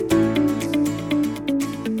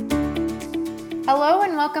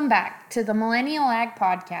welcome back to the Millennial Ag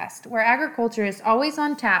Podcast, where agriculture is always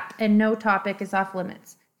on tap and no topic is off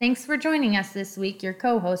limits. Thanks for joining us this week, your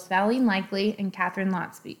co-hosts Valene Likely and Catherine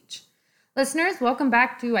Lotspeech. Listeners, welcome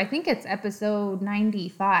back to, I think it's episode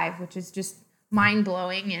 95, which is just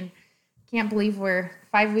mind-blowing, and can't believe we're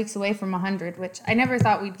 5 weeks away from 100, which I never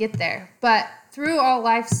thought we'd get there. But through all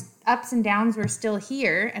life's ups and downs, we're still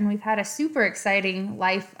here, and we've had a super exciting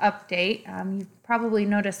life update. You probably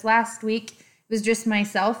noticed last week it was just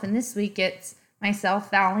myself, and this week it's myself,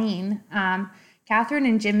 Valene. Catherine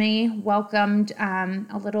and Jimmy welcomed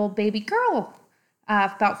a little baby girl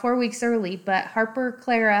about 4 weeks early, but Harper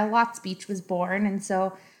Clara Lotspeech was born, and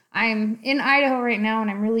so I'm in Idaho right now, and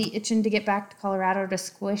I'm really itching to get back to Colorado to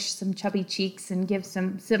squish some chubby cheeks and give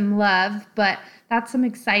some love, but that's some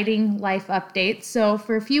exciting life updates. So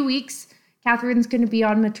for a few weeks, Catherine's going to be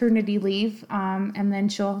on maternity leave, and then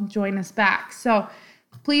she'll join us back. So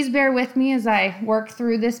please bear with me as I work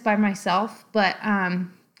through this by myself, but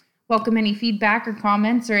welcome any feedback or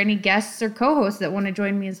comments or any guests or co-hosts that want to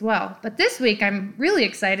join me as well. But this week, I'm really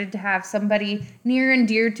excited to have somebody near and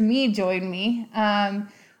dear to me join me. I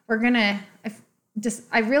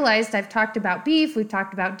realized I've talked about beef, we've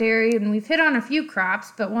talked about dairy, and we've hit on a few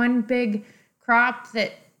crops, but one big crop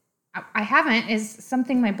that I haven't is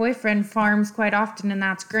something my boyfriend farms quite often, and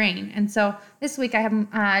that's grain. And so this week I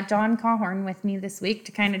have John Cauhorn with me this week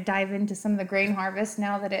to kind of dive into some of the grain harvest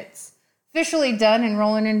now that it's officially done and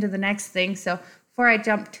rolling into the next thing. So before I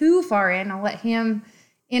jump too far in, I'll let him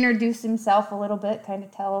introduce himself a little bit, kind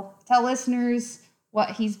of tell listeners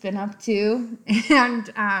what he's been up to. And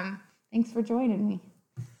thanks for joining me.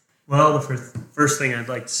 Well, the first thing I'd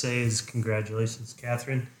like to say is congratulations,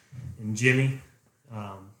 Catherine and Jimmy.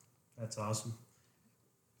 That's awesome.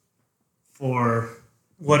 For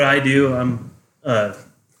what I do, I'm a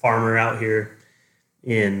farmer out here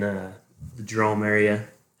in the Jerome area,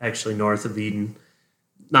 actually north of Eden.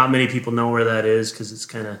 Not many people know where that is because it's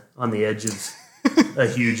kind of on the edge of a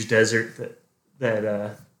huge desert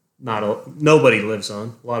that nobody lives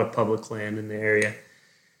on. A lot of public land in the area.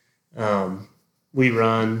 We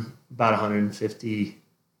run about 150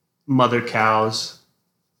 mother cows,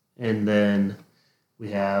 and then we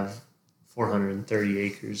have 430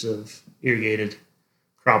 acres of irrigated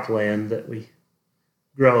cropland that we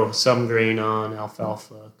grow some grain on,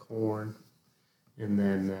 alfalfa, corn, and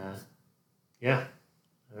then, I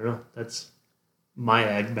don't know. That's my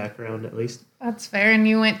ag background, at least. That's fair. And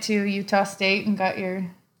you went to Utah State and got your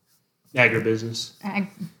agribusiness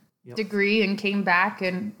degree and came back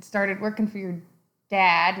and started working for your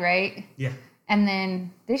dad, right? Yeah. And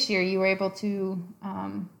then this year you were able to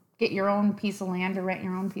get your own piece of land or rent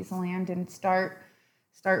your own piece of land and start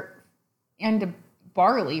into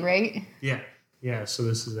barley, right? Yeah. So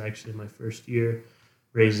this is actually my first year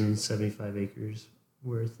raising 75 acres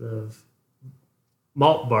worth of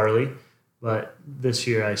malt barley, but this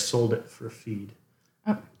year I sold it for feed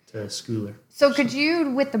to schooler. So could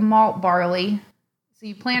you, with the malt barley, so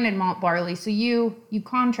you planted malt barley, so you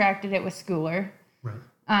contracted it with schooler.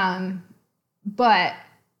 Right. But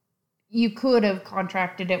you could have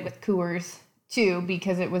contracted it with Coors too,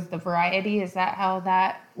 because it was the variety. Is that how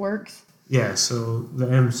that works? Yeah, so the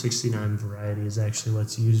M69 variety is actually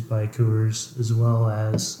what's used by Coors as well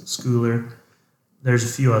as schooler. There's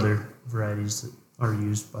a few other varieties that are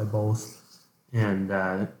used by both. And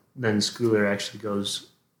then schooler actually goes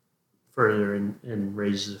further and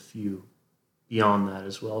raises a few beyond that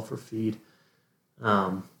as well for feed.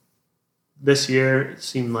 This year, it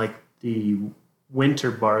seemed like the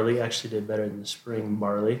winter barley actually did better than the spring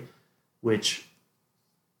barley, which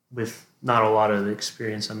with not a lot of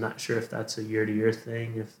experience, I'm not sure if that's a year-to-year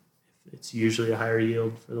thing, if it's usually a higher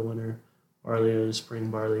yield for the winter barley or the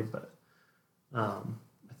spring barley, but I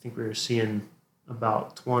think we were seeing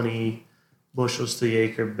about 20 bushels to the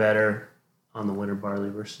acre better on the winter barley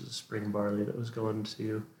versus the spring barley that was going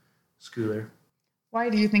to schooler. Why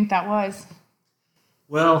do you think that was?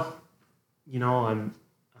 Well,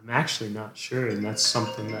 I'm actually not sure, and that's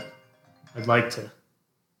something that I'd like to,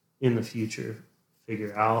 in the future,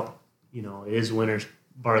 figure out. Is winter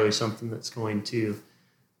barley something that's going to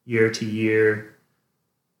year to year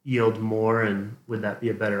yield more, and would that be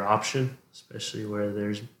a better option, especially where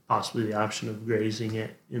there's possibly the option of grazing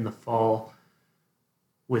it in the fall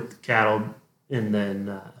with the cattle and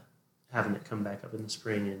then having it come back up in the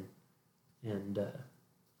spring and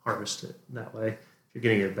harvest it that way? If you're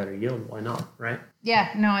going to get a better yield, why not, right?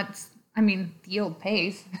 Yeah, no, the yield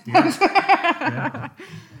pays. Yeah.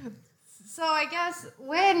 So I guess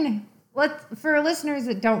for listeners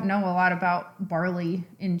that don't know a lot about barley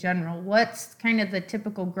in general, what's kind of the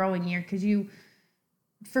typical growing year? Because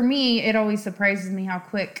for me, it always surprises me how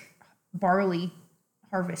quick barley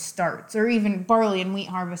harvest starts, or even barley and wheat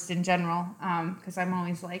harvest in general, because I'm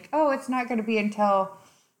always like, oh, it's not going to be until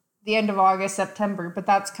the end of August, September, but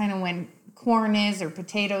that's kind of when corn is or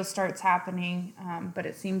potatoes starts happening, but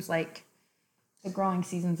it seems like the growing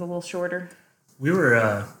season's a little shorter. We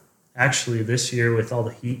were actually this year with all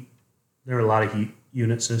the heat, there were a lot of heat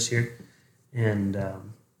units this year, and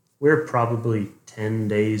we're probably 10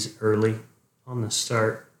 days early on the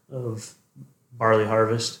start of barley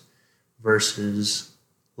harvest versus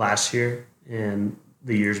last year and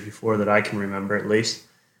the years before that I can remember at least.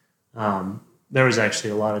 There was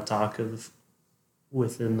actually a lot of talk of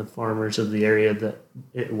within the farmers of the area that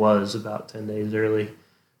it was about 10 days early.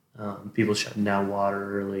 People shutting down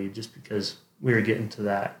water early just because we were getting to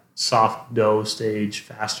that soft dough stage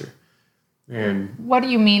faster. And what do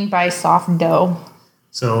you mean by soft dough?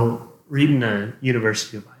 So reading the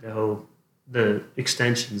University of Idaho, the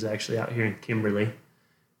extension's actually out here in Kimberly,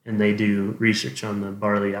 and they do research on the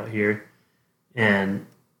barley out here, and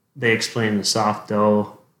they explain the soft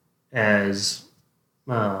dough as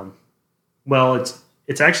well.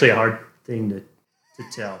 It's actually a hard thing to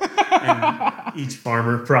tell, and each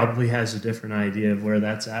farmer probably has a different idea of where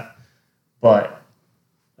that's at. But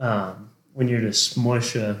when you're to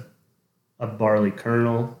smush a barley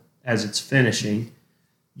kernel as it's finishing,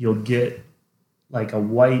 you'll get like a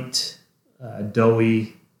white,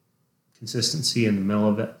 doughy consistency in the middle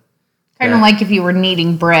of it. Kind of like if you were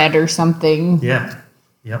kneading bread or something. Yeah.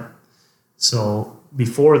 Yep. So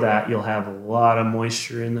before that, you'll have a lot of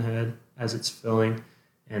moisture in the head as it's filling,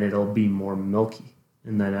 and it'll be more milky.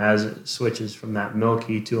 And then as it switches from that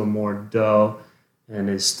milky to a more dough and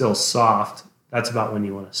is still soft, that's about when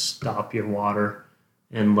you want to stop your water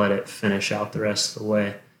and let it finish out the rest of the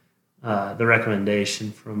way. The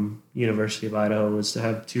recommendation from University of Idaho was to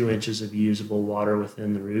have 2 inches of usable water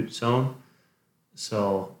within the root zone.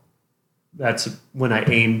 So that's when I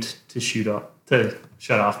aimed to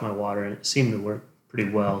shut off my water, and it seemed to work pretty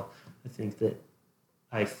well. I think that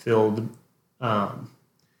I filled, at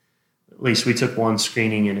least we took one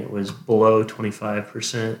screening and it was below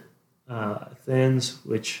 25% thins,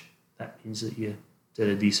 which that means that you did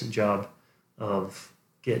a decent job of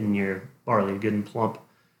getting your barley good and plump.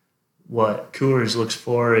 What Coors looks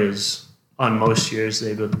for is, on most years,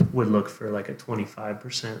 they would look for like a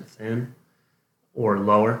 25% thin or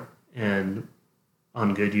lower. And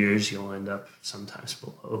on good years, you'll end up sometimes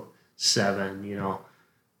below 7,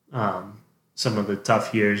 some of the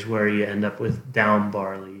tough years where you end up with down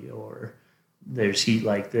barley, or there's heat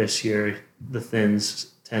like this year, the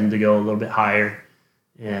thins tend to go a little bit higher,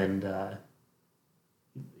 and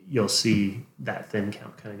you'll see that thin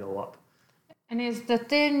count kind of go up. And is the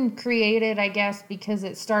thin created, I guess, because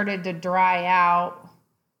it started to dry out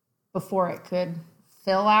before it could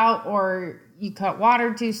fill out, or you cut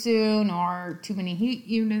water too soon, or too many heat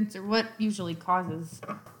units, or what usually causes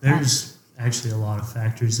There's actually a lot of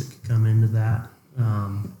factors that could come into that.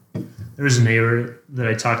 There was a neighbor that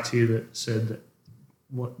I talked to that said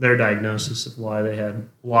that their diagnosis of why they had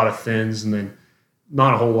a lot of thins and then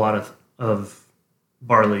not a whole lot of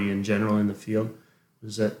barley in general in the field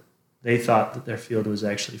was that they thought that their field was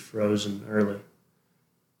actually frozen early,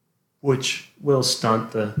 which will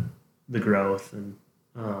stunt the growth. And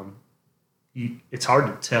it's hard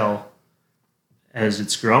to tell as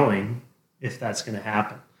it's growing if that's going to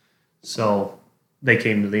happen. So they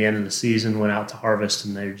came to the end of the season, went out to harvest,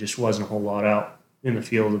 and there just wasn't a whole lot out in the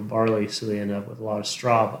field of barley, so they ended up with a lot of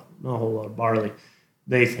straw, but not a whole lot of barley.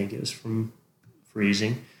 They think it was from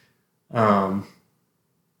freezing.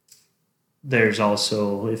 There's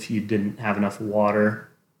also, if you didn't have enough water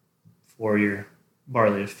for your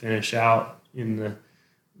barley to finish out in the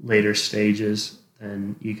later stages,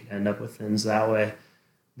 then you could end up with thins that way.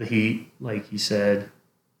 The heat, like you said,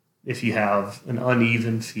 if you have an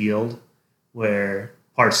uneven field where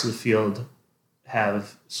parts of the field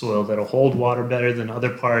have soil that'll hold water better than other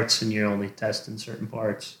parts and you're only testing certain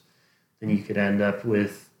parts, then you could end up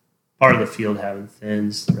with part of the field having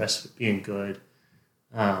thins, the rest of it being good.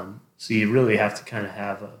 So you really have to kind of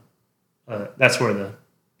have that's where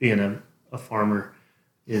being a farmer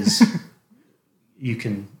is, you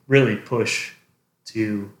can really push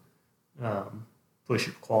to push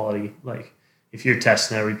your quality. Like if you're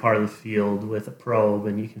testing every part of the field with a probe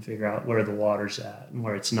and you can figure out where the water's at and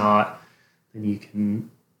where it's not, then you can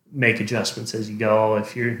make adjustments as you go.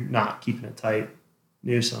 If you're not keeping a tight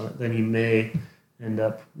noose on it, then you may end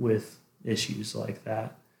up with issues like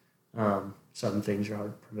that. Some things are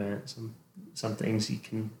hard to prevent. Some things you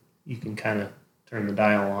can kind of turn the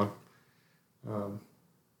dial on.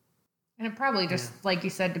 And it probably just, like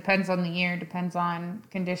you said, depends on the year, depends on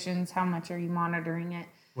conditions, how much are you monitoring it.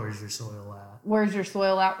 Where's your soil at? Where's your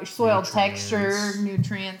soil at? Your soil Nutrients. texture,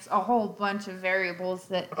 nutrients, a whole bunch of variables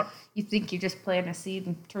that you think you just plant a seed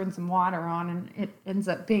and turn some water on, and it ends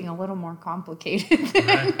up being a little more complicated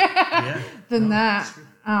than that.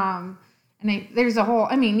 There's a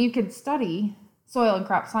whole, you could study soil and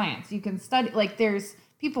crop science. You can study, like there's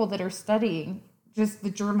people that are studying just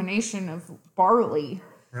the germination of barley,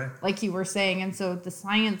 like you were saying. And so the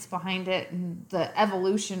science behind it and the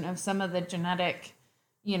evolution of some of the genetic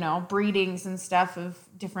breedings and stuff of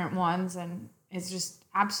different ones, and it's just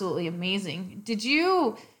absolutely amazing. Did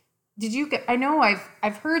you, I know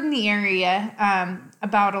I've heard in the area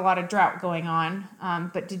about a lot of drought going on,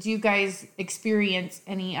 but did you guys experience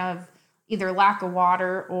any of either lack of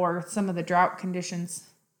water or some of the drought conditions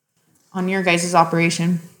on your guys'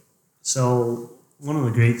 operation? So one of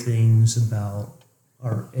the great things about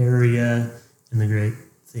our area and the great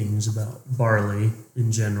things about barley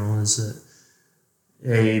in general is that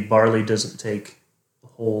barley doesn't take a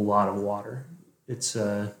whole lot of water. It's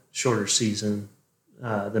a shorter season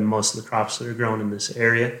than most of the crops that are grown in this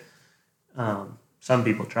area. Some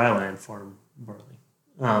people try land farm barley.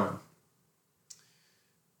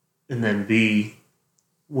 And then B,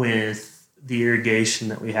 with the irrigation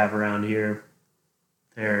that we have around here,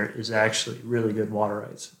 there is actually really good water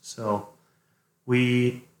rights. So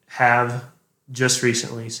we have just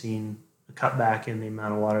recently seen a cutback in the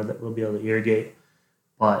amount of water that we'll be able to irrigate.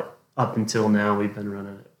 But up until now, we've been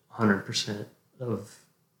running at 100% of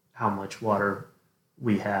how much water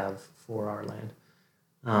we have for our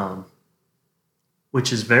land,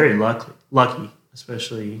 which is very lucky,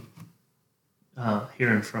 especially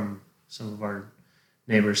hearing from some of our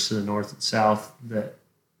neighbors to the north and south that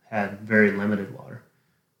had very limited water.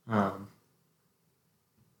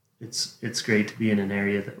 It's great to be in an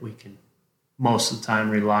area that we can most of the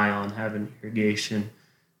time rely on having irrigation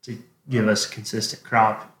to give us a consistent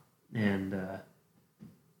crop, and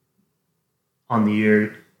on the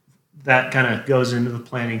year that kind of goes into the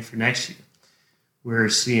planning for next year. We're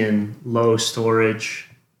seeing low storage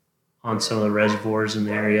on some of the reservoirs in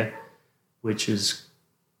the area, which is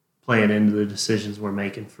playing into the decisions we're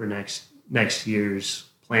making for next year's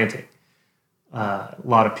planting. A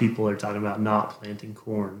lot of people are talking about not planting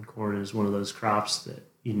corn. Corn is one of those crops that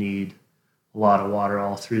you need a lot of water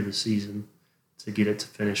all through the season to get it to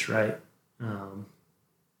finish right.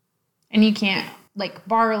 And you can't, like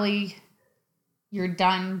barley, you're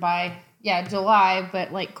done by, July,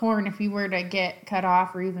 but like corn, if you were to get cut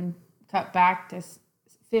off or even cut back to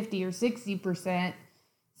 50 or 60%,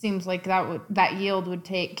 seems like that yield would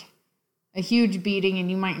take a huge beating, and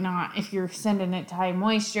you might not, if you're sending it to high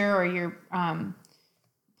moisture or you're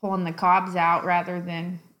pulling the cobs out rather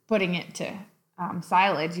than putting it to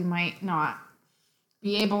silage, you might not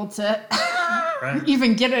be able to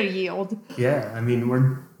even get a yield. Yeah,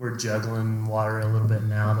 we're juggling water a little bit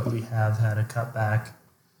now that we have had a cutback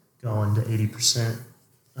going to 80%,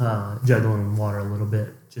 juggling water a little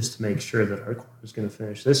bit just to make sure that our corn is going to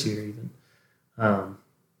finish this year even.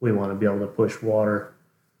 We want to be able to push water,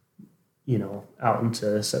 out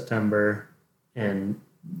into September and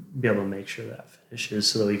be able to make sure that finishes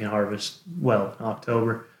so that we can harvest well in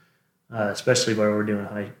October, especially where we're doing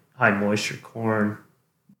high moisture corn.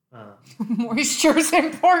 Moisture is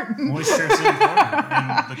important. And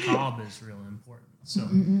the cob is really important. So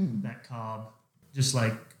that cob, just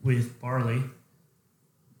like with barley,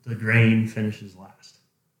 the grain finishes last,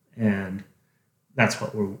 and that's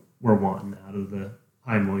what we're wanting out of the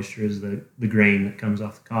high moisture is the grain that comes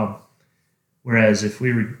off the cob. Whereas if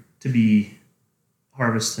we were to be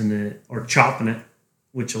harvesting it or chopping it,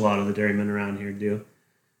 which a lot of the dairymen around here do,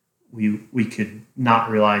 we could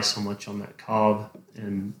not rely so much on that cob,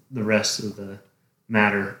 and the rest of the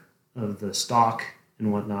matter of the stalk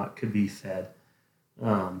and whatnot could be fed.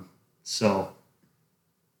 So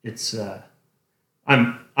it's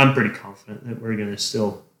I'm pretty confident that we're going to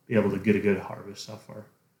still be able to get a good harvest off our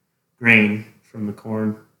grain from the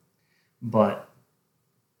corn. But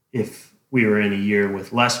if we were in a year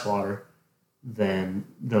with less water, then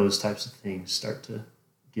those types of things start to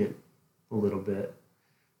get a little bit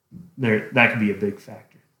there. That could be a big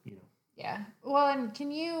factor, Yeah. Well, and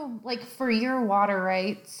can you, like, for your water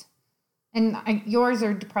rights, and yours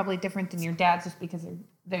are probably different than your dad's just because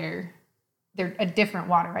they're a different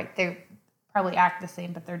water right. They probably act the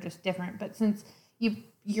same, but they're just different. But since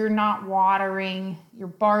you're not watering your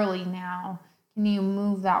barley now, can you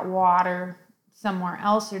move that water somewhere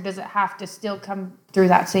else, or does it have to still come through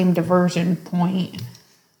that same diversion point?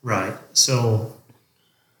 Right. So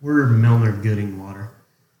we're Milner Gooding water,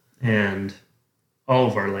 and all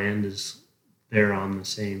of our land is there on the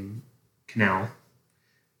same canal.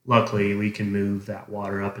 Luckily, we can move that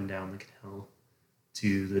water up and down the canal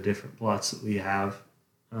to the different plots that we have.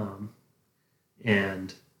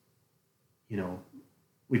 And,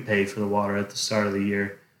 we pay for the water at the start of the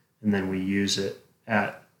year, and then we use it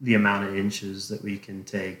at the amount of inches that we can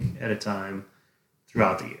take at a time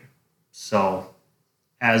throughout the year. So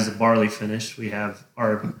as the barley finished, we have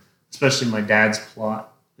especially my dad's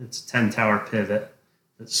plot, it's a 10-tower pivot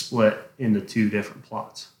that's split into 2 different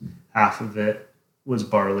plots. Half of it was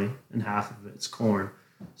barley and half of it's corn.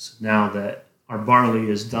 So now that our barley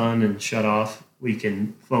is done and shut off, we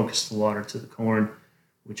can focus the water to the corn,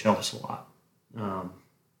 which helps a lot.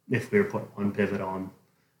 If we were putting one pivot on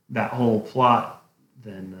that whole plot,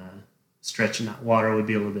 then stretching that water would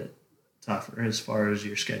be a little bit tougher as far as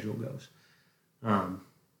your schedule goes.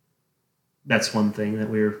 That's one thing that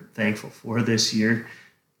we were thankful for this year,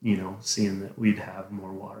 seeing that we'd have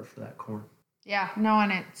more water for that corn. Yeah, no,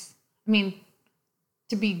 and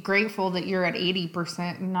to be grateful that you're at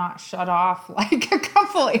 80% and not shut off like a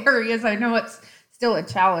couple areas. I know it's still a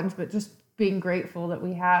challenge, but just being grateful that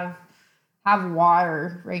we have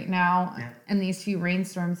water right now. Yeah. And these few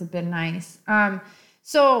rainstorms have been nice.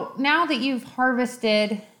 So now that you've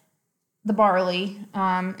harvested the barley,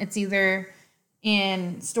 it's either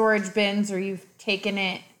in storage bins or you've taken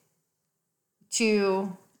it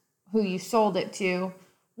to who you sold it to.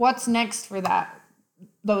 What's next for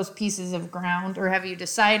those pieces of ground, or have you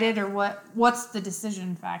decided, or what's the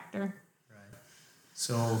decision factor? Right.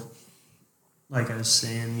 So like I was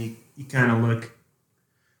saying, you kind of look,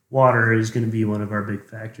 water is going to be one of our big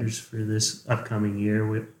factors for this upcoming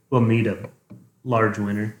year. We'll need a large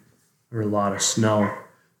winter or a lot of snow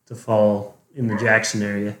to fall in the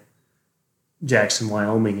Jackson,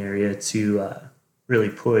 Wyoming area to really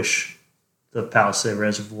push the Palisade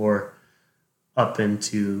Reservoir up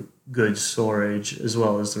into good storage, as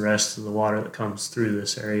well as the rest of the water that comes through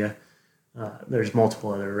this area. There's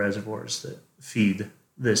multiple other reservoirs that feed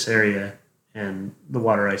this area, and the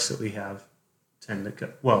water rights that we have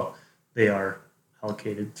they are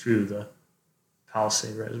allocated through the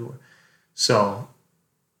Palisade Reservoir. So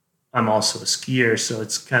I'm also a skier, so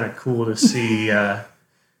it's kind of cool to see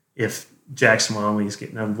if Jackson, Wyoming is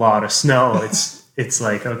getting a lot of snow. It's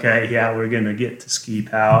like, okay, yeah, we're going to get to ski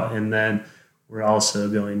POW, and then we're also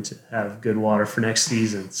going to have good water for next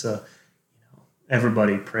season. So,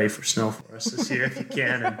 everybody pray for snow for us this year if you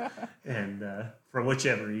can, and for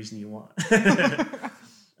whichever reason you want.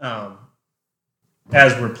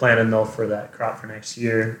 As we're planning, though, for that crop for next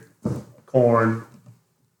year, corn,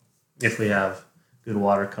 if we have good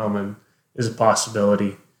water coming, is a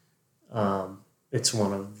possibility. It's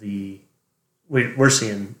one of we're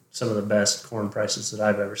seeing some of the best corn prices that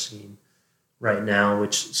I've ever seen right now,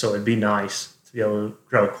 so it'd be nice to be able to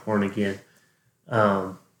grow corn again.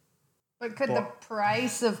 But could the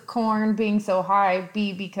price of corn being so high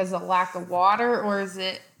be because of lack of water, or is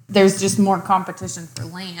it there's just more competition for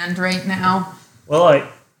land right now? Well,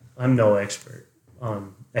 I'm no expert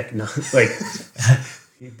on economics. Like,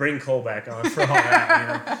 you bring Cole back on for all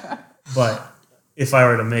that, But if I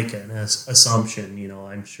were to make an assumption,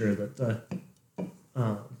 I'm sure that the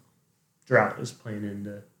drought is playing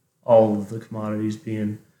into all of the commodities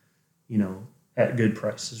being, at good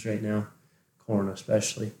prices right now, corn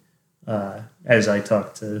especially. As I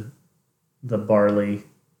talked to the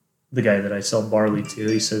guy that I sell barley to,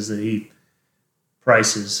 he says that he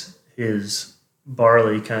prices his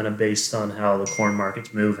barley kind of based on how the corn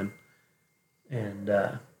market's moving.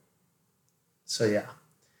 And so, yeah,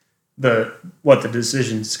 what the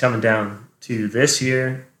decision's coming down to this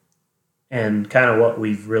year, and kind of what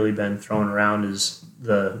we've really been throwing around, is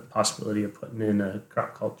the possibility of putting in a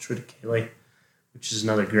crop called triticale, which is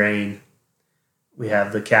another grain. We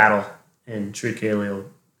have the cattle, and triticale will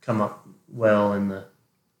come up well in the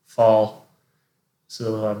fall, so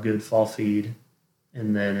they'll have good fall feed,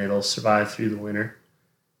 and then it'll survive through the winter,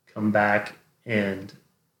 come back and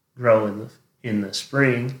grow in the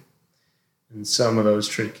spring. And some of those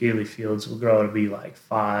triticale fields will grow to be like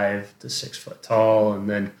 5 to 6 foot tall, and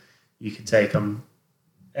then you could take them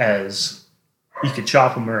you could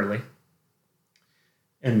chop them early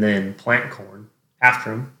and then plant corn after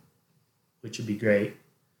them, which would be great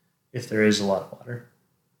if there is a lot of water.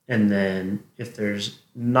 And then if there's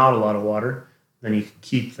not a lot of water, then you can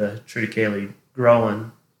keep the triticale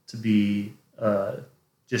growing to be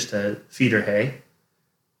just a feeder hay,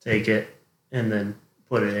 take it, and then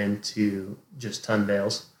put it into just ton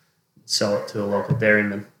bales, sell it to a local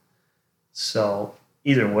dairyman. So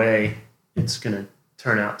either way, it's going to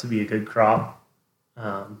turn out to be a good crop.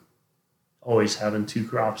 Always having 2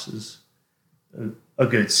 crops is a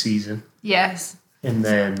good season. Yes. And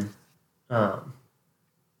then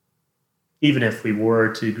even if we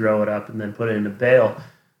were to grow it up and then put it in a bale,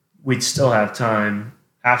 we'd still have time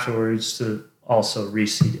afterwards to also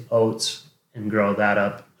reseed oats and grow that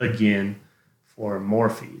up again for more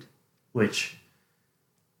feed, which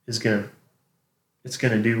is gonna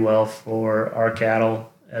do well for our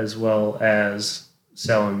cattle as well as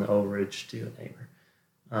selling the overage to a neighbor.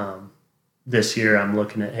 This year I'm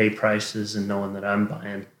looking at hay prices and knowing that I'm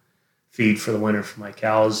buying feed for the winter for my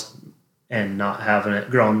cows and not having it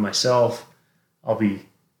grown myself, I'll be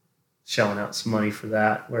shelling out some money for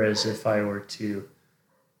that. Whereas if I were to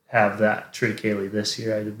have that triticale this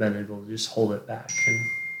year, I'd have been able to just hold it back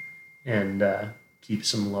and keep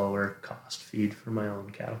some lower cost feed for my own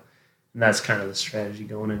cattle. And that's kind of the strategy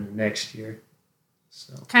going into next year.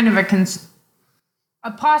 So kind of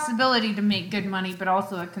a possibility to make good money, but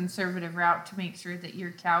also a conservative route to make sure that your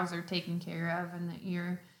cows are taken care of and that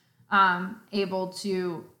you're able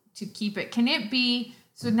to keep it. Can it be,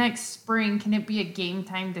 so next spring, can it be a game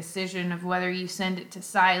time decision of whether you send it to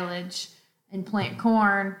silage and plant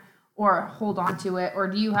corn or hold on to it, or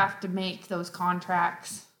do you have to make those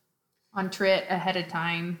contracts on trit ahead of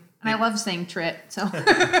time? And I love saying trit, so.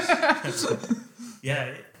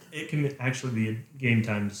 Yeah, it can actually be a game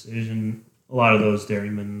time decision. A lot of those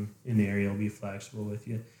dairymen in the area will be flexible with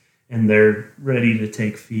you, and they're ready to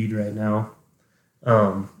take feed right now.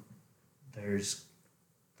 There's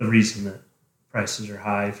the reason that prices are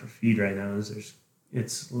high for feed right now is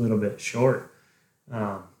it's a little bit short.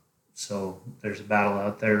 So there's a battle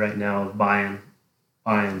out there right now of buying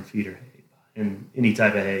feeder hay, buying any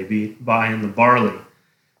type of hay, buying the barley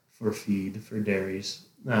for feed for dairies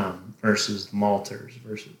versus the malters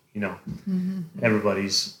versus,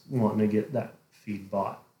 everybody's wanting to get that feed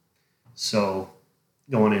bought. So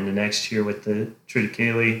going into next year with the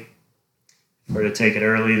triticale, if we're to take it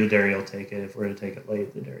early, the dairy will take it. If we're to take it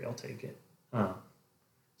late, the dairy will take it.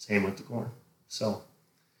 Same with the corn. So,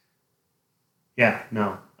 yeah,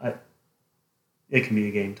 no, it can be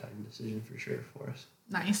a game time decision for sure for us.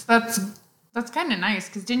 Nice. That's kind of nice,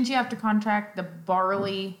 because didn't you have to contract the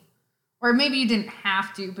barley, or maybe you didn't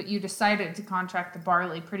have to, but you decided to contract the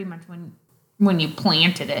barley pretty much when you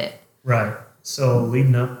planted it. Right. So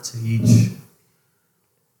leading up to each,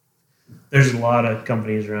 there's a lot of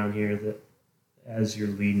companies around here that as you're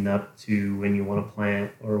leading up to when you want to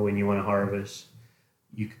plant or when you want to harvest,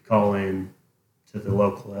 you could call in to the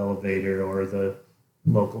local elevator or the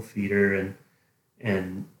local feeder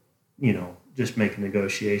and just make a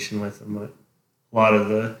negotiation with them. But a lot of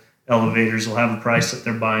the elevators will have a price that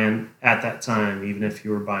they're buying at that time, even if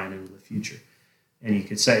you were buying into the future. And you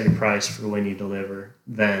could set your price for when you deliver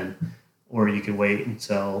then, or you could wait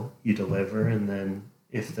until you deliver, and then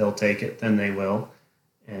if they'll take it, then they will.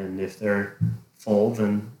 And if they're full,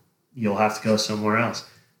 then you'll have to go somewhere else.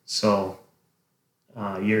 So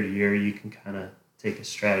year to year, you can kind of take a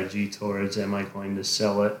strategy towards, am I going to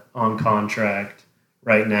sell it on contract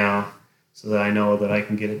right now so that I know that I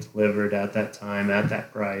can get it delivered at that time, at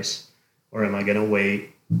that price, or am I going to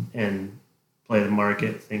wait and play the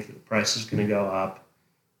market, think that the price is going to go up,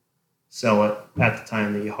 sell it at the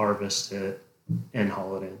time that you harvest it, and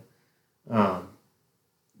haul it in.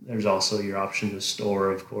 There's also your option to store,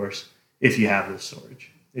 of course, if you have the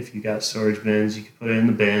storage. If you got storage bins, you can put it in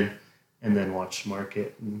the bin and then watch the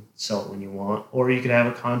market and sell it when you want. Or you could have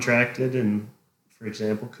it contracted, and, for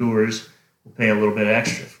example, Coors will pay a little bit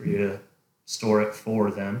extra for you to store it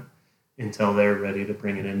for them until they're ready to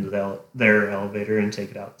bring it into their elevator and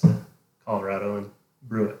take it out to Colorado and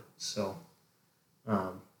brew it. So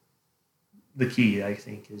the key, I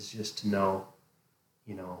think, is just to know,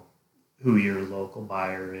 who your local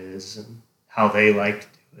buyer is and how they like to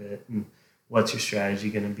do it and what's your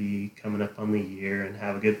strategy going to be coming up on the year, and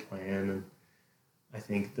have a good plan. And I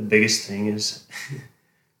think the biggest thing is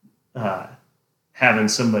having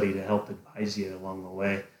somebody to help advise you along the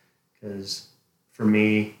way. Because for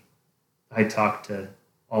me, I talk to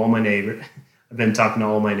all my neighbors. I've been talking to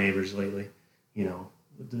all my neighbors lately. How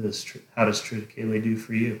does triticale do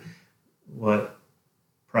for you? What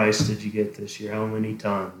price did you get this year? How many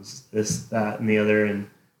tons? This, that, and the other, and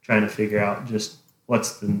trying to figure out just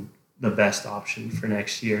what's the best option for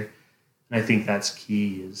next year. And I think that's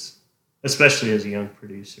key, is especially as a young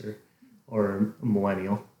producer or a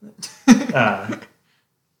millennial,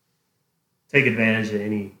 take advantage of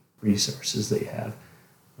any resources that you have.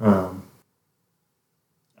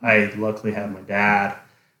 I luckily have my dad.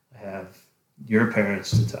 I have your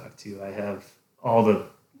parents to talk to. I have all the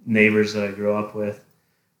neighbors that I grew up with.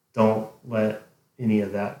 Don't let any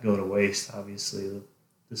of that go to waste. Obviously,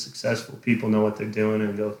 the successful people know what they're doing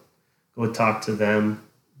and go go talk to them,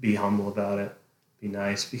 be humble about it, be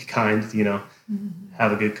nice, be kind,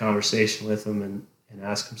 have a good conversation with them and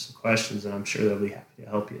ask them some questions, and I'm sure they'll be happy to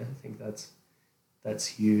help you. I think that's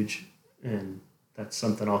huge, and that's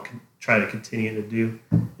something I'll try to continue to do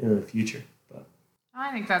in the future. But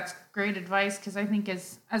I think that's great advice, because I think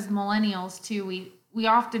as millennials too, we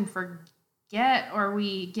often forget, or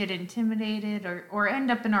we get intimidated, or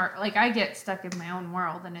end up in I get stuck in my own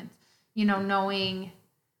world, and it's,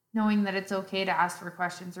 knowing that it's okay to ask for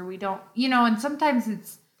questions, or we don't, and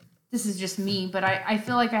sometimes this is just me, but I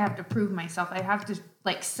feel like I have to prove myself. I have to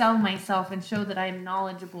sell myself and show that I'm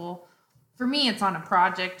knowledgeable. For me, it's on a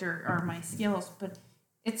project or my skills, but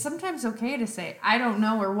it's sometimes okay to say, I don't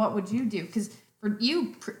know, or what would you do? Because for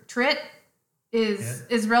you, trit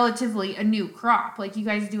is relatively a new crop. You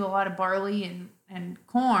guys do a lot of barley and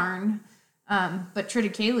corn, but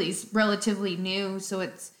triticale's relatively new, so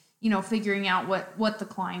it's, figuring out what the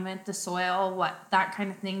climate, the soil, what that kind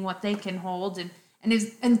of thing, what they can hold, and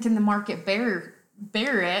can the market bear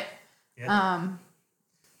it? Yeah.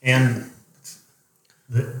 And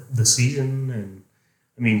the season, and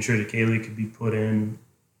I mean, triticale could be put in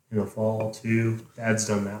the fall too. Dad's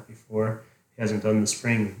done that before. He hasn't done the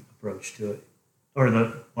spring approach to it,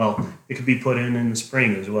 it could be put in the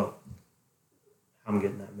spring as well. I'm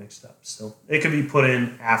getting that mixed up. So it could be put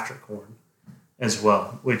in after corn as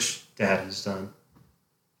well, which Dad has done.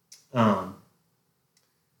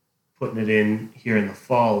 Putting it in here in the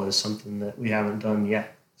fall is something that we haven't done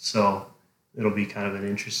yet. So it'll be kind of an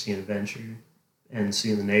interesting adventure. And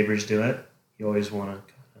seeing the neighbors do it, you always want to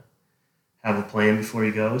kind of have a plan before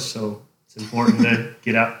you go. So it's important to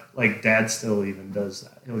get out, Dad still even does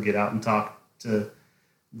that. He'll get out and talk to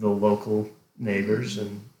the local neighbors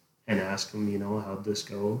and ask them, how'd this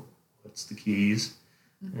go? What's the keys?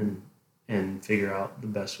 And figure out the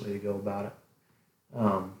best way to go about it.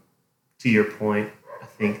 To your point, I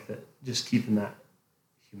think that just keeping that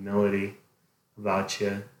humility about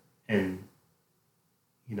you, and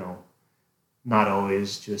not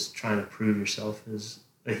always just trying to prove yourself is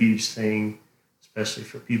a huge thing, especially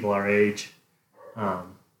for people our age.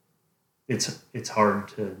 It's hard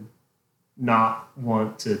to not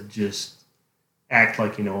want to just act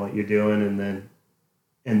like you know what you're doing,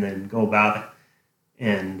 and then go about it,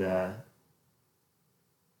 and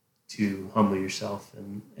to humble yourself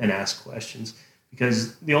and ask questions,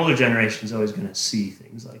 because the older generation is always going to see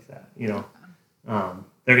things like that. They're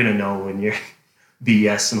going to know when you're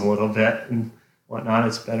BSing a little bit and whatnot.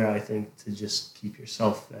 It's better, I think, to just keep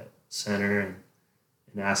yourself at center and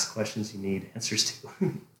ask questions you need answers to.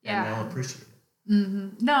 Yeah. And they'll appreciate it.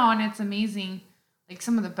 Mm-hmm. No, and it's amazing.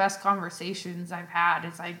 Some of the best conversations I've had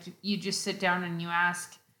is you just sit down and you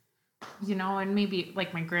ask, and maybe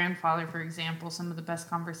my grandfather, for example, some of the best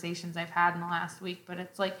conversations I've had in the last week, but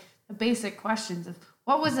it's the basic questions of,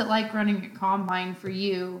 what was it like running a combine for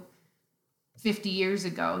you 50 years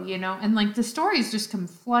ago, and the stories just come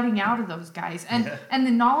flooding out of those guys, and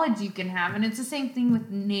the knowledge you can have. And it's the same thing with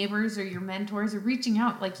neighbors or your mentors, or reaching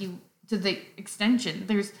out to the extension.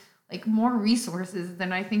 There's more resources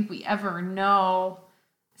than I think we ever know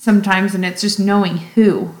sometimes, and it's just knowing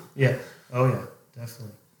who. Yeah. Oh yeah,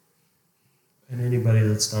 definitely. And anybody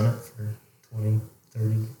that's done it for 20,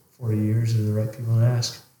 30, 40 years are the right people to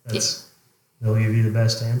ask. They'll give you the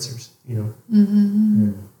best answers, Mm-hmm.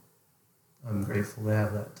 And I'm grateful to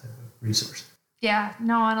have that type of resource. Yeah,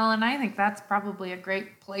 no, and I think that's probably a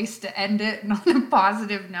great place to end it, and on a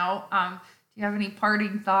positive note. Do you have any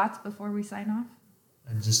parting thoughts before we sign off?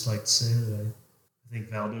 I'd just like to say that I think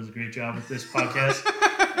Val does a great job with this podcast.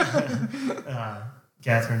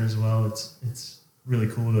 Catherine as well. It's really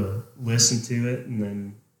cool to listen to it and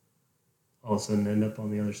then all of a sudden end up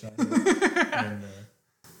on the other side of it. And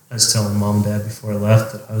I was telling Mom and Dad before I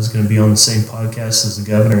left that I was going to be on the same podcast as the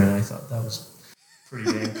governor, and I thought that was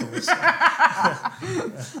pretty damn cool.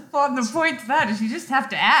 Well, the point to that is you just have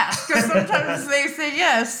to ask, because sometimes they say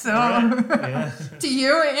yes. So right. Yeah. To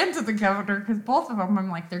you and to the governor, because both of them,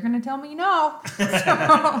 I'm they're going to tell me no.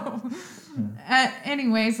 So,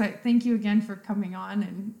 anyways, thank you again for coming on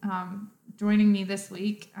and joining me this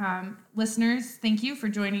week. Listeners, thank you for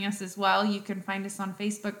joining us as well. You can find us on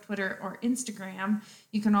Facebook, Twitter, or Instagram.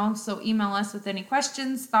 You can also email us with any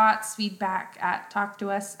questions, thoughts, feedback at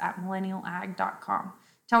talktous@millennialag.com.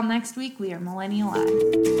 Till next week, we are Millennial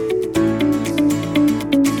Ag.